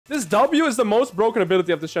This W is the most broken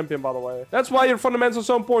ability of the champion, by the way. That's why your fundamentals are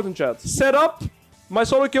so important, chat. Set up my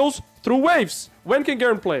solo kills through waves. When can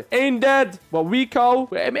Garen play? Ain't dead. What we call...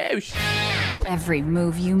 Every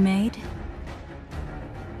move you made,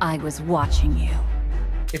 I was watching you.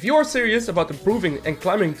 If you are serious about improving and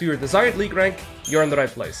climbing to your desired league rank, you're in the right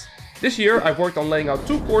place. This year, I've worked on laying out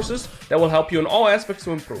 2 courses that will help you in all aspects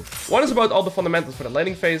to improve. One is about all the fundamentals for the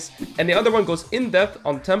laning phase, and the other one goes in depth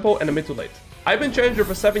on tempo and the mid to late. I've been Challenger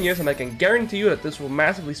for 7 years and I can guarantee you that this will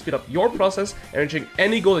massively speed up your process and reaching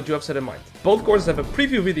any goal that you have set in mind. Both courses have a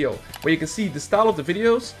preview video where you can see the style of the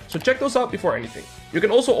videos, so check those out before anything. You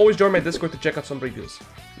can also always join my Discord to check out some reviews.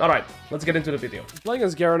 Alright, let's get into the video. Playing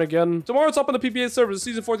as Garen again. Tomorrow it's up on the PPA server, the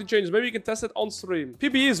Season 14 changes. Maybe you can test it on stream.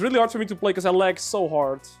 PPE is really hard for me to play because I lag so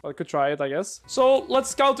hard. I could try it, I guess. So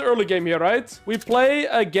let's scout the early game here, right? We play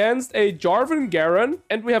against a Jarvan Garen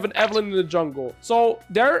and we have an Evelynn in the jungle. So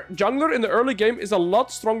their jungler in the early game is a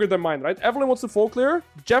lot stronger than mine, right? Evelynn wants to full clear.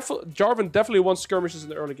 Jarvan definitely wants skirmishes in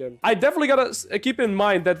the early game. I definitely gotta keep in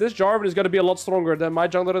mind that this Jarvan is gonna be a lot stronger than my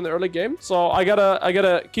jungler in the early game. So I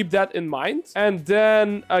gotta keep that in mind. And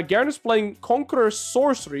then Garen is playing Conqueror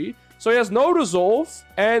Sorcery. So he has no resolve.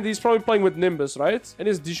 And he's probably playing with Nimbus, right? And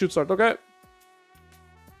his D shoot start, okay?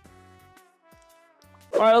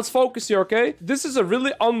 Alright, let's focus here, okay? This is a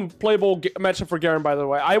really unplayable matchup for Garen, by the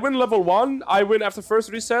way. I win level 1, I win after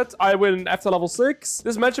first reset, I win after level 6.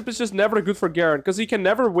 This matchup is just never good for Garen, because he can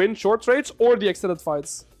never win short trades or the extended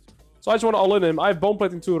fights. So I just want to all-in him. I have bone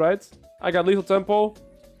plating too, right? I got lethal tempo.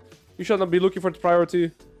 You should not be looking for the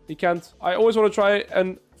priority. He can't. I always want to try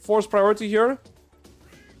and force priority here.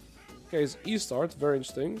 Okay, his E start, very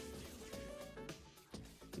interesting.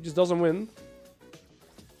 He just doesn't win.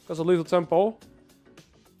 Because of lethal tempo.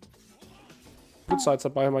 Good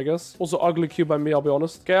sidestep by him, I guess. Also ugly Q by me, I'll be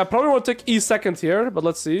honest. Okay, I probably want to take E second here, but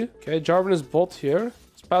let's see. Okay, Jarvan is bot here.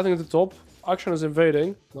 He's pathing at the top. Akshan is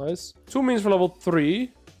invading. Nice. 2 means for level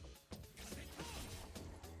 3.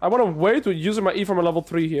 I want to wait with using my E for my level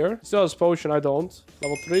 3 here. Still has potion, I don't.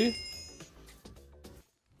 Level 3.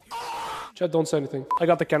 Chat, don't say anything. I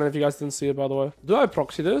got the cannon if you guys didn't see it, by the way. Do I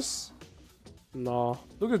proxy this? No.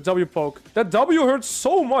 Look at the W poke. That W hurts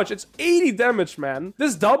so much. It's 80 damage, man.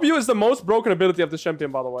 This W is the most broken ability of the champion,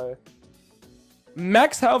 by the way.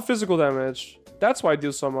 Max health physical damage. That's why I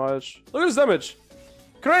deal so much. Look at this damage.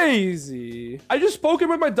 Crazy. I just poke him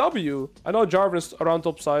with my W. I know Jarvan is around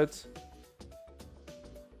top side.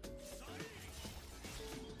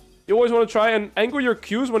 You always want to try and angle your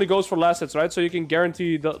Qs when he goes for last hits, right? So you can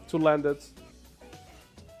guarantee to land it.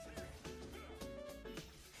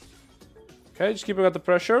 Okay, just keeping out the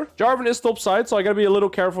pressure. Jarvan is top side, so I gotta be a little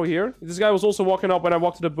careful here. This guy was also walking up when I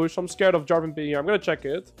walked to the bush, so I'm scared of Jarvan being here. I'm gonna check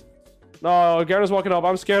it. No, Garen is walking up.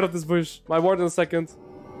 I'm scared of this bush. My ward in a second.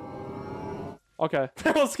 Okay,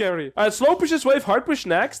 that was scary. Alright, slow push this wave, hard push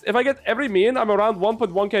next. If I get every minion, I'm around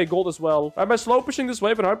 1.1k gold as well. Right, by slow pushing this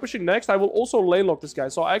wave and hard pushing next, I will also lane lock this guy.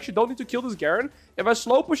 So I actually don't need to kill this Garen. If I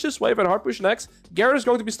slow push this wave and hard push next, Garen is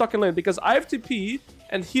going to be stuck in lane because I have TP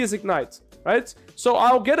and he is ignite. Right? So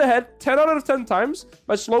I'll get ahead 10 out of 10 times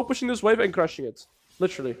by slow pushing this wave and crushing it.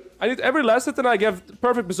 Literally. I need every last hit and I give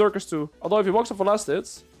perfect berserkers too. Although if he walks up for last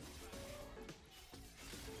hits...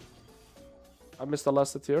 I missed the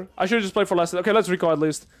last hit here. I should have just played for last hit. Okay, let's recall at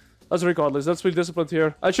least. Let's recall at least. Let's be disciplined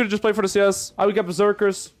here. I should have just played for the CS. I will get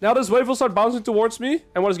berserkers. Now this wave will start bouncing towards me.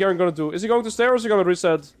 And what is Garen going to do? Is he going to stay or is he going to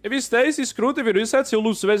reset? If he stays, he's screwed. If he resets, he'll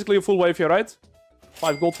lose basically a full wave here, right?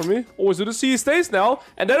 5 gold for me. Always do the C. He stays now.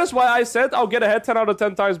 And that is why I said I'll get ahead 10 out of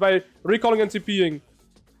 10 times by recalling and TPing.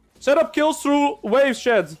 Set up kills through waves,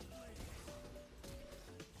 shed.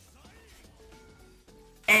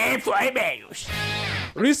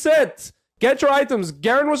 Reset. Get your items.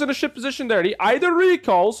 Garen was in a shit position there. He either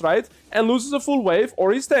recalls, right, and loses a full wave,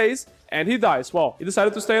 or he stays and he dies. Well, he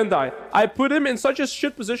decided to stay and die. I put him in such a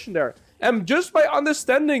shit position there. And just by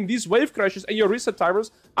understanding these wave crashes and your reset timers,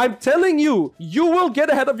 I'm telling you, you will get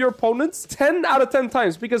ahead of your opponents 10 out of 10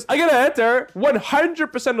 times. Because I get ahead there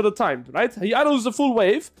 100% of the time, right? He either loses a full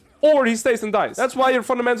wave or he stays and dies. That's why your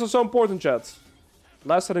fundamentals are so important, chat.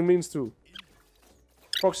 Last setting means too.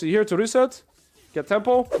 Proxy here to reset. Get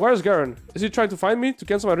tempo. Where's Garen? Is he trying to find me to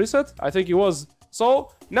cancel my reset? I think he was.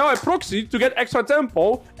 So now I proxy to get extra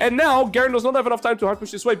tempo. And now Garen does not have enough time to hard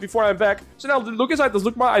push this wave before I'm back. So now look his items,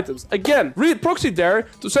 look my items. Again, proxy there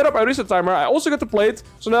to set up my reset timer. I also get the plate.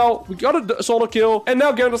 So now we got a solo kill. And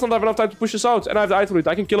now Garen does not have enough time to push this out. And I have the item lead.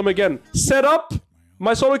 I can kill him again. Set up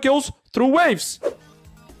my solo kills through waves.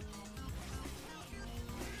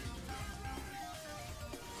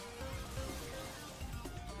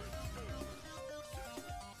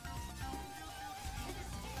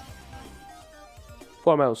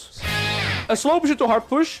 for a mouse. A slow push into hard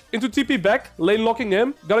push, into TP back, lane locking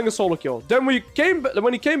him, getting a solo kill. Then when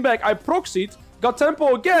he came back, I proxied, got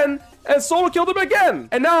tempo again, and solo killed him again.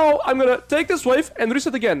 And now I'm gonna take this wave and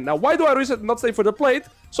reset again. Now, why do I reset and not stay for the plate?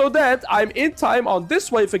 So that I'm in time on this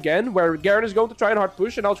wave again, where Garen is going to try and hard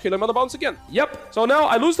push, and I'll kill him on the bounce again. Yep. So now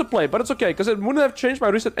I lose the play, but it's okay, because it wouldn't have changed my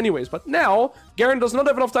reset anyways. But now, Garen does not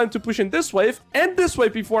have enough time to push in this wave and this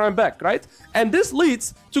wave before I'm back, right? And this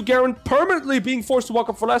leads to Garen permanently being forced to walk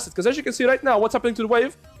up for last hit, because as you can see right now, what's happening to the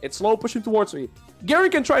wave? It's slow pushing towards me. Garen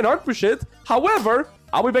can try and hard push it. However,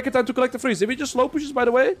 I'll be back in time to collect the freeze. If he just slow pushes, by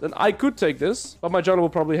the way, then I could take this. But my jungler will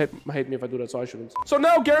probably hate me if I do that, so I shouldn't. So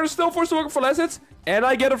now Garen is still forced to walk up for last hits, and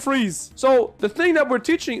I get a freeze. So the thing that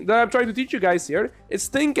I'm trying to teach you guys here is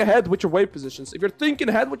think ahead with your wave positions. If you're thinking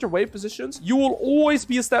ahead with your wave positions, you will always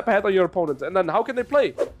be a step ahead on your opponent. And then how can they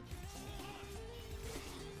play?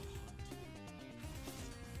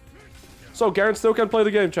 So Garen still can't play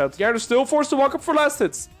the game, chat. Garen is still forced to walk up for last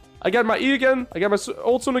hits. I get my E again. I get my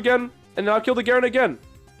ult soon again. And then I'll kill the Garen again.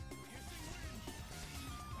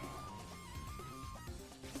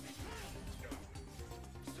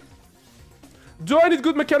 Do I need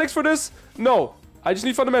good mechanics for this? No. I just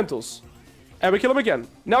need fundamentals. And we kill him again.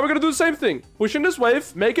 Now we're gonna do the same thing. Push in this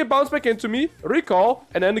wave, make it bounce back into me, recall,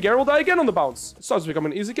 and then the Garen will die again on the bounce. It starts to become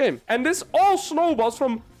an easy game. And this all snowballs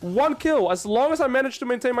from one kill, as long as I manage to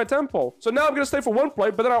maintain my tempo. So now I'm gonna stay for one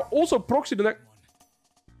play, but then I'll also proxy the next...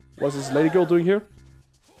 What's this lady girl doing here?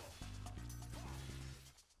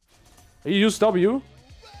 He used W.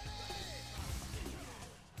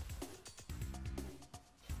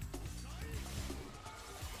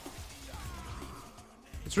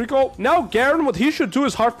 Let's recall. Now Garen, what he should do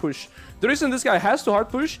is hard push. The reason this guy has to hard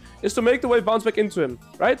push is to make the wave bounce back into him,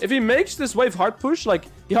 right? If he makes this wave hard push, like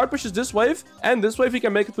he hard pushes this wave and this wave, he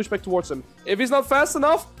can make it push back towards him. If he's not fast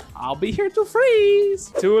enough, I'll be here to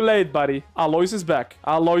freeze. Too late, buddy. Aloys is back.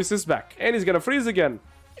 Aloys is back. And he's gonna freeze again.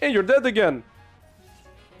 And you're dead again.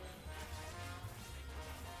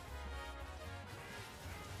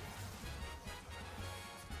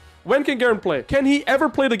 When can Garen play? Can he ever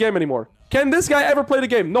play the game anymore? Can this guy ever play the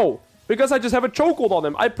game? No. Because I just have a chokehold on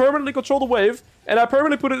him. I permanently control the wave, and I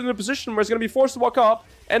permanently put it in a position where he's going to be forced to walk up,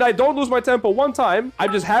 and I don't lose my tempo one time. I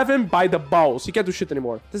just have him by the balls. He can't do shit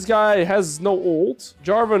anymore. This guy has no ult.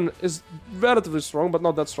 Jarvan is relatively strong, but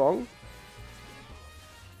not that strong.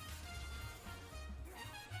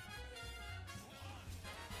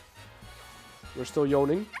 We're still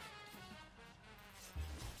yawning.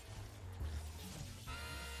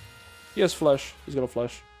 He has flash. He's gonna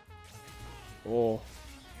flash. Oh.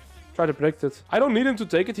 Try to predict it. I don't need him to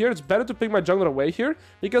take it here. It's better to pick my jungler away here,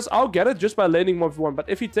 because I'll get it just by laning 1v1. But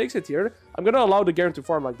if he takes it here, I'm gonna allow the Garen to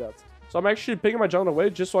farm like that. So I'm actually picking my jungler away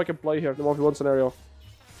just so I can play here in the 1v1 scenario.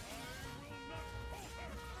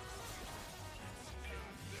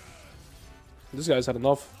 This guy's had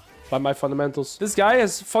enough by my fundamentals. This guy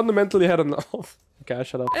has fundamentally had enough. Okay,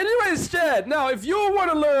 shut up. Anyways, chat, now if you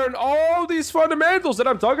want to learn all these fundamentals that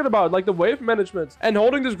I'm talking about, like the wave management and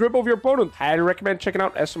holding this grip over your opponent, highly recommend checking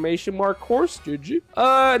out exclamation mark course, GG.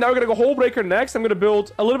 Now we're gonna go Hole Breaker next. I'm gonna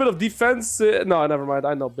build a little bit of defense. No, never mind.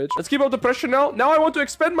 I know, bitch. Let's keep up the pressure now. Now I want to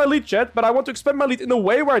expand my lead, chat, but I want to expand my lead in a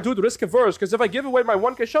way where I do it risk averse, because if I give away my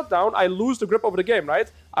 1k shutdown, I lose the grip over the game, right?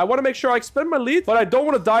 I want to make sure I expand my lead, but I don't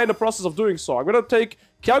want to die in the process of doing so. I'm gonna take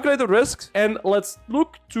calculated risks, and let's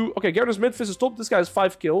look to... Okay, Garen's mid phase is top. This guy has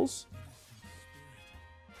 5 kills.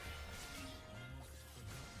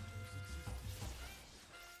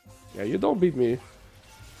 Yeah, you don't beat me.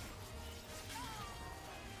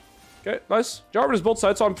 Okay, nice. Jarvan is both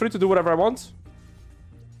sides, so I'm free to do whatever I want.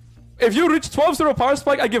 If you reach 12-0 power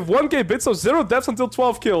spike, I give 1k bits, so 0 deaths until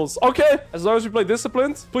 12 kills. Okay, as long as we play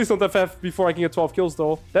disciplined. Please don't FF before I can get 12 kills,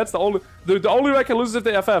 though. That's the only... The only way I can lose is if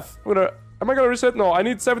they FF. Am I gonna reset? No, I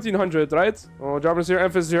need 1700, right? Oh, Jarvan's here,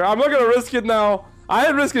 Emphas is here. I'm not gonna risk it now. I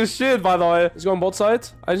ain't risking shit, by the way. Let's go on both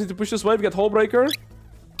sides. I just need to push this wave, get Hole Breaker.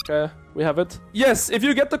 Okay, we have it. Yes, if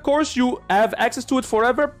you get the course, you have access to it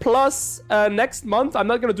forever. Plus, next month, I'm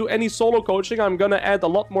not gonna do any solo coaching. I'm gonna add a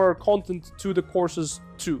lot more content to the courses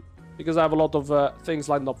too, because I have a lot of things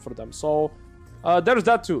lined up for them. So there's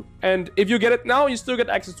that too. And if you get it now, you still get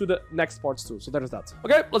access to the next parts too. So there's that.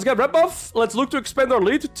 Okay, let's get red buff. Let's look to expand our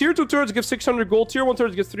lead. Tier 2 turrets give 600 gold. Tier 1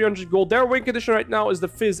 turrets give 300 gold. Their win condition right now is the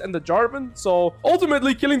Fizz and the Jarvan. So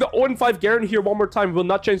ultimately, killing the 0-5 Garen here one more time will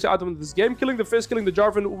not change the outcome of this game. Killing the Fizz, killing the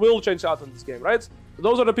Jarvan will change the outcome of this game, right? So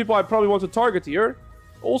those are the people I probably want to target here.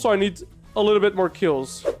 Also, I need a little bit more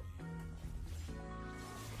kills.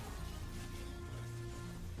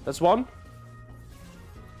 That's one.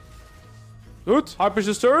 Good. High push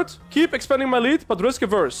this turret. Keep expanding my lead, but risk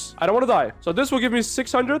averse. I don't want to die. So this will give me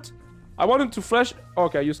 600. I want him to flash.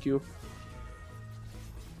 Okay, I use Q.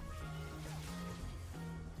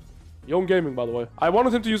 Young Gaming, by the way. I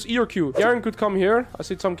wanted him to use E or Q. Garen could come here. I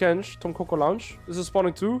see Tom Kench. Tom Coco Lounge. This is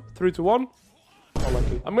spawning 2. 3 to 1.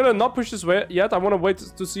 Unlucky. I'm gonna not push this way yet. I want to wait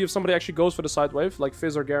to see if somebody actually goes for the side wave, like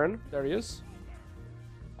Fizz or Garen. There he is.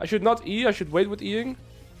 I should not E. I should wait with Eing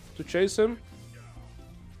to chase him.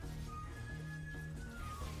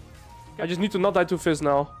 I just need to not die to Fizz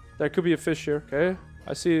now. There could be a fish here. Okay.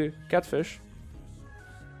 I see catfish.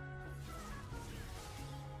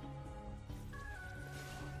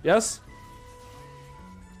 Yes.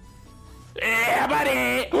 Yeah,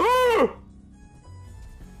 buddy.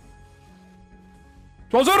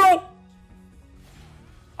 12-0.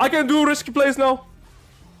 I can do risky plays now.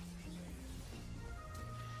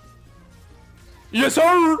 Yes,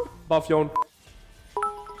 sir. Baffion.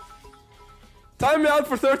 Time me out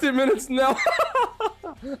for 13 minutes now.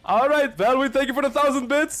 Alright, Valwe, thank you for the 1,000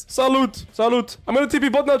 bits. Salute. Salute. I'm gonna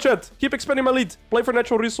TP bot now, chat. Keep expanding my lead. Play for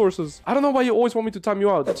natural resources. I don't know why you always want me to time you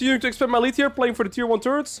out. Continuing to expand my lead here, playing for the tier 1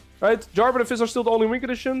 turrets. Right? Jarvan and Fizz are still the only win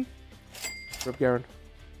condition. Rip Garen.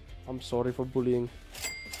 I'm sorry for bullying.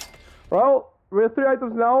 Well, we have 3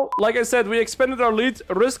 items now. Like I said, we expanded our lead.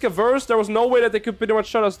 Risk averse. There was no way that they could pretty much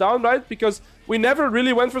shut us down, right? Because we never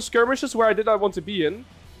really went for skirmishes where I did not want to be in.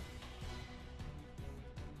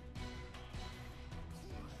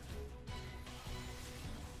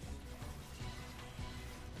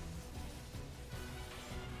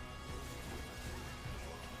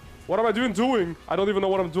 What am I doing? I don't even know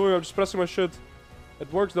what I'm doing. I'm just pressing my shit. It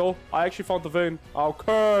works though. I actually found the vein.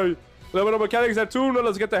 Okay. A little bit of mechanics there too. Now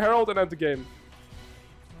let's get the Herald and end the game.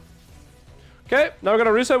 Okay, now we're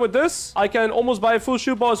gonna reset with this. I can almost buy a full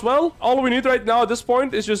shield ball as well. All we need right now at this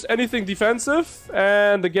point is just anything defensive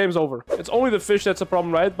and the game's over. It's only the fish that's a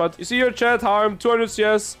problem, right? But you see here, chat, how I'm 200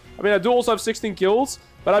 CS. I mean, I do also have 16 kills.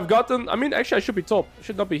 But I've gotten... I mean, actually, I should be top. I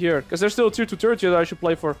should not be here. Because there's still a tier 2 turret here that I should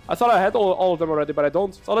play for. I thought I had all of them already, but I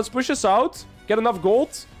don't. So let's push this out. Get enough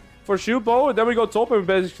gold for shield bow. And then we go top and we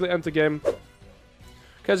basically end the game.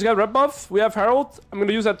 Okay, so we got red buff. We have Herald. I'm going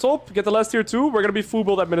to use that top. Get the last tier 2. We're going to be full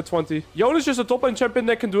build at minute 20. Yone is just a top lane champion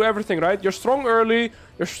that can do everything, right? You're strong early.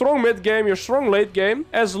 You're strong mid game. You're strong late game.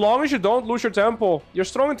 As long as you don't lose your tempo. You're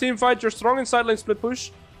strong in team fight. You're strong in side lane split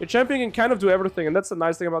push. Your champion can kind of do everything. And that's the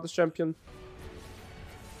nice thing about this champion.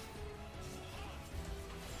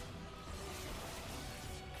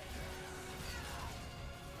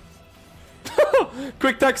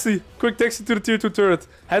 Quick taxi to the tier 2 turret.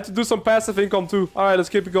 Had to do some passive income too. Alright, let's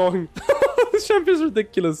keep it going. This champion is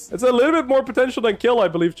ridiculous. It's a little bit more potential than kill, I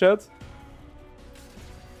believe, chat.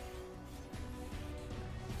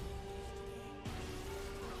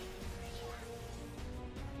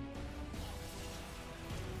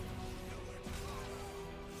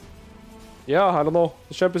 Yeah, I don't know.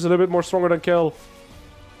 The champion is a little bit more stronger than kill.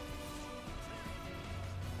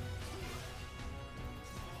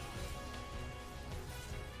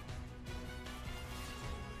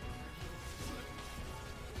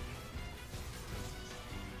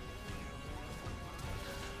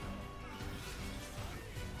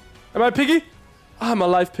 Am I a piggy? Ah, I'm a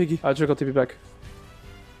live piggy. Alright, trickle TP back.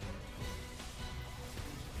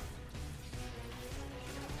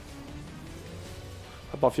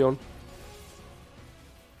 A Baffion.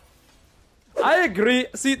 I agree.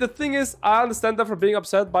 See, the thing is, I understand that for being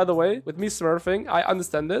upset, by the way, with me smurfing. I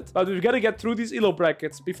understand it. But we've got to get through these elo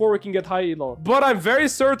brackets before we can get high elo. But I'm very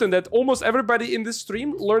certain that almost everybody in this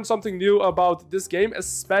stream learned something new about this game,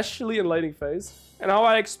 especially in laning phase. And how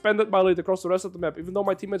I expanded my lead across the rest of the map, even though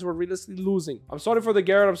my teammates were realistically losing. I'm sorry for the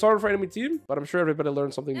Garen, I'm sorry for enemy team, but I'm sure everybody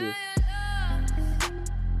learned something new.